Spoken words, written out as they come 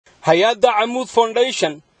hay-adda 8Amoud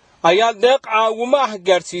Foundation ayaa deeq caawimo ah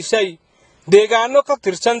gaarsiisay deegaano ka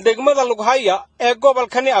tirsan degmada Lughaya ee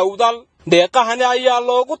gobolkani Awdal. deeqahani ayaa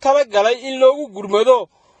loogu talagalay in loogu gurmado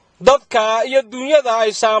dadka iyo dunyada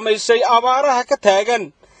ay saamaysay abaaraha ka taagan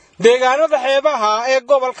deegaanada xeebaha ee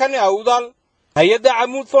gobolkani Awdal. hay-adda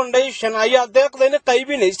 8Amoud Foundation ayaa deeqdani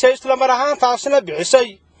qaybinaysay isla mar ahaantaasna bixisay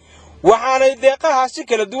waxaanay deeqahaasi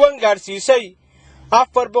kala duwan gaarsiisay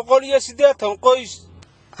 480 qoys.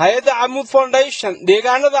 hay-adda 8Amoud Foundation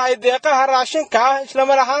deegaanada ay deeqaha raashinka ah isla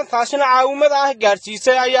mar ahaantaasna caawimada ah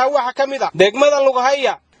gaarsiisay ayaa waxa ka mid ah degmada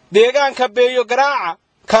Lughaya, deegaanka Beeyo Garaaca,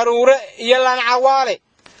 Karuure iyo Lancawaale.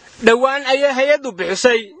 dhawaan ayaa hay-addu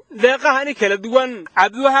bixisay deeqahani kala duwan.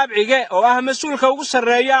 Cabdiwahaab Cige oo ah mas'uulka ugu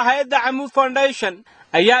sarreeya hay-adda 8Amoud Foundation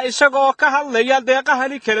ayaa isagoo ka hadlaya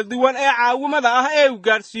deeqahani kala duwan ee caawimada ah ee uu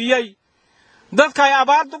gaarsiiyay dadka ay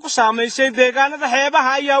abaartu ku saamaysay deegaanada xeebaha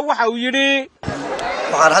ayaa waxa uu yidhi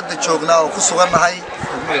waxaan hadda joognaa oo ku sugannahay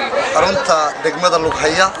xarunta degmada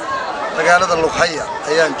Lughaya, magaalada Lughaya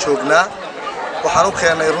ayaan joognaa. waxaan u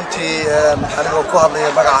keenay runtii anigoo ku hadlaya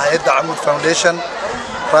magaca hay-adda 8Amoud Foundation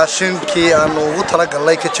raashinkii aan ugu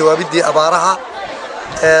talagalnay ka jawaabidii abaaraha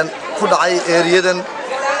ku dhacay eeriyadan.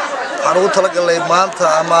 waxaan ugu talagalnay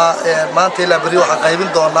maanta ilaa bari waxaan qaybin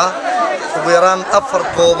doonaa ugu yaraan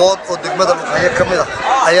 4 goobood oo degmada Lughaya ka mid ah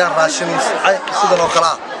ayaan raashin sidan oo kale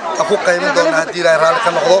ah ku qaybin doonaa haddii ilaahay raalli ka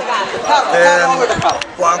noqdo.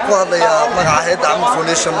 waxaan ku hadlayaa magaca hay-adda 8Amoud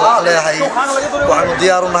Foundation waxaan leeyahay waxaanu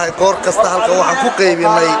diyaar u nahay goor kasta halkan waxaan ku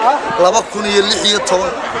qaybinay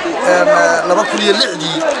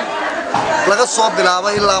 2006 laga soo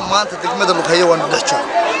bilaabay ilaa maanta degmada Lughaya waan dhex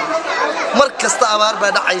joognaa. mar kasta abaar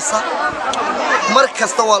baa dhacaysa, mar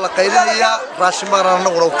kasta waa la qaybinayaa raashin baan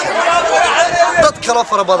anaguna u keenay. dad kale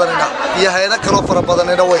fara badanina iyo hay'ado kale fara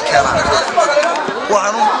badanina way keenaan.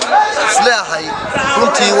 waxaan isleeyahay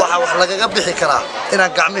runtii waxa wax lagaga bixi karaa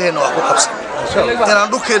inaan gacmaheena wax ku qabsano, inaan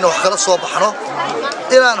dhulkeena wax kala soo baxno,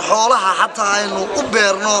 inaan xoolaha xataa aynu u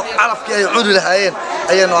beerno calafkii ay cuni lahaayeen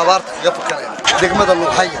ayaynu abaarta kaga fakarayna. degmada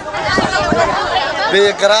Lughaya,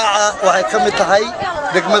 Beeyo Garaaca waxay ka mid tahay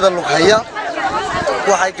degmada Lughaya.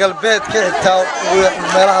 waxay galbeed ka xigtaa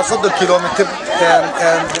meelaha 30 kiiloomitir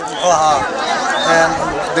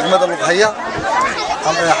degmada Lughaya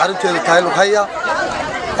xarunteedu tahay Lughaya.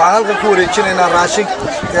 waxaan halkan ku wareejinaynaa raashin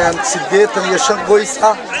 85 qoys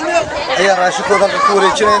ah ayaa raashinkooda halkan ku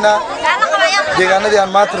wareejinaynaa. deegaanadii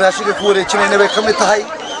aan maanta raashinka ku wareejinaynay bay ka mid tahay.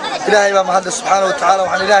 ilaahay baa mahad subxaanahu wa tacaala.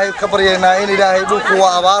 waxaan ilaahay ka baryaynaa in ilaahay dhulku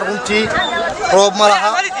waa abaar runtii roob ma laha,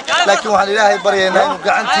 laakiin waxaan ilaahay baryaynaa inuu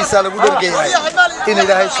gacantiisa lagu dhargeeyahay in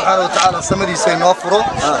ilaahay subxaanahu wa tacaala samadiisa inoo furo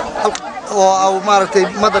oo au maaragtay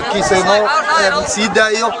madarkiisa inoo sii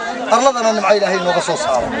daayo, arladana nimco ilaahay inooga soo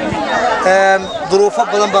saaro. duruufo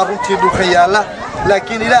badan baa runtii dhulka yaalla,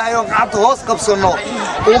 laakiin ilaahay oo gacanta hoos qabsanno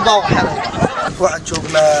uunbaa wax helay. waxaan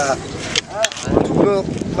joognaa tuulo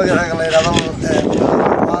magaceega la yidhahdo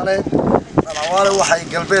Lancawaale. waxay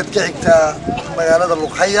galbeed ka xigtaa magaalada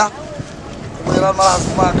Lughaya. ilaa malahaas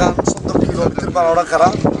maakaan 30 kiiloomitir baan odhan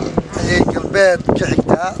karaa ayay galbeed ka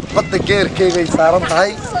xigtaa. badda geerkeygay saaran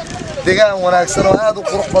tahay. deegaan wanaagsan oo aad u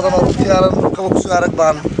qurux badan oo runtii aanan dhulkaba kusoo arag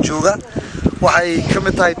baan jooga. waxay ka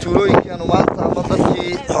mid tahay tuulooyinkii aanu maanta ama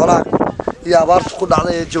dadkii xoolaha iyo abaarta ku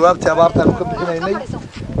dhacday ee jawaabtii abaarta aanu ka bixinaynay.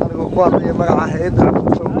 anigoo ku hadlaya magaca hay-adda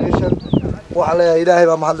 8Amoud Foundation waxaan leeyahay ilaahay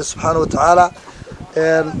baa mahad subxaanahu wa tacaala.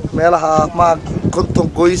 meelaha 50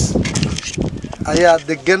 qoys ayaa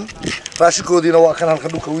degan. raashinkoodiina waa kan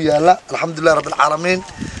halkan dhulka u yaalla. alxamdulillahi rabbil caalamiin.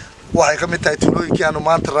 waxay ka mid tahay tuulooyinkii aanu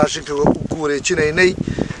maanta raashinka ku wareejinaynay.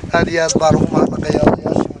 aad iyo aad baan ugu mahadnaqayaa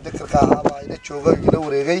odayaashii mudakarka ahaa baa ila jooga ila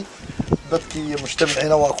wareegay. dadkii iyo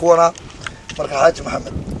mujtamaciina waa kuwana. marka xaaji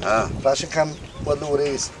maxamed raashinkan waad la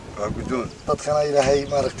wareegaysaa. waa gudoon. dadkana ilaahay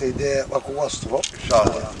maaragtay dee waa kugu asturo insha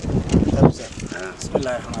Allah.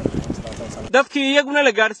 bismillaahi rahmaani rahiim. dadkii iyaguna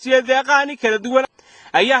la gaarsiiyay deeqahani kala duwan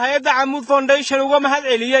ayaa hay-adda 8Amoud Foundation uga mahad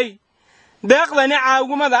celiyay deeqdani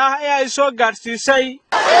caawimada ah ee ay soo gaarsiisay.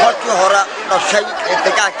 markii hore dhashay ee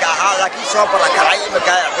deegaanka ahaa laakiin soo barakacay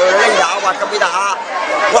imika xoololeyda waa ka mid ahaa.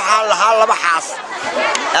 waxaan lahaa 2 xaas.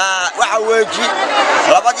 waxa weeji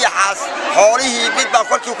 2 xaas xoolihii mid baa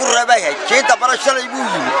kolkii ku reebayay jeeda barashalay buu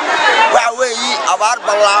yimid. waxa weeyi abaar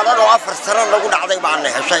ballaaran oo 4 sano lagu dhacday baan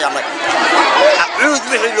heshay anag. cuud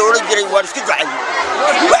wixii loo oran jiray waan isku ducay.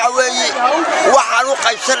 waxa weeyi waxaan u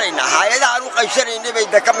qaybsanaynaa hay'adaha u qaybsanaynay bay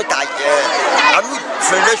ka mid tahay 8Amoud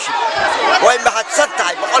Foundation. way mahadsan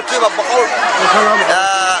tahay boqolkiiba boqol.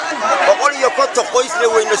 boqol iyo 50 qoysna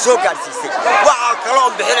wayna soo gaarsiisay. waxaa kale oo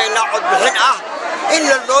bixinaynaa cod bixin ah in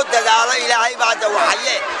la noo dadaalo ilaahay baa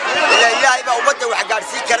waxaye ilaahay baa ummadda wax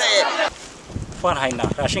gaarsiin kara. فان هينا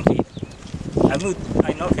راشين كي عمود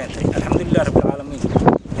أي نوع كانت الحمد لله رب العالمين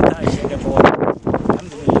انتهى الشيء قبل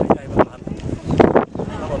الحمد لله إلهي بالمهد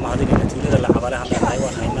الله ما هذه اللي تولد اللي عبالها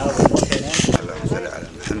الحيوان هينا اللهم صل على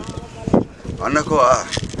محمد أنا كوا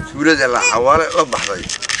تولد اللي حوالي وبحري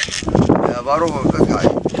يا باروه بكاي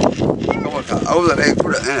أول أي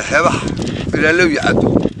كل حبح إلى لو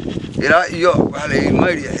يعدو إلى يو وعلى ما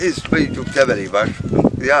يحس بيجو كتابلي باش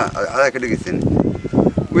يا على كده جسنا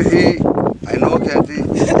وحي إنه كانتي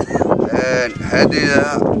هذه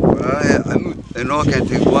عمود إنه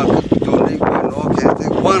كانتي وان دوني إنه كانتي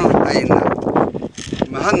وان عينا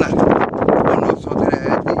مهنا إنه صدر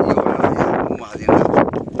هذه يوم ما هذينا.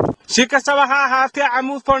 شركة سواها هاتي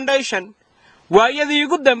عمود فاونديشن waayadii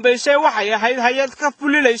ugu dambeysay waxay ahayd hay'ad ka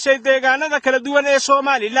fulilaysay deegaanada kala duwan ee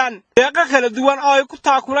Soomaaliland deeqa kala duwan oo ay ku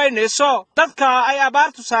taakulaynayso dadka ay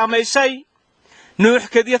abaartu saameysay nuux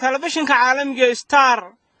kadiya telefishinka caalamiga Star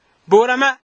Boorama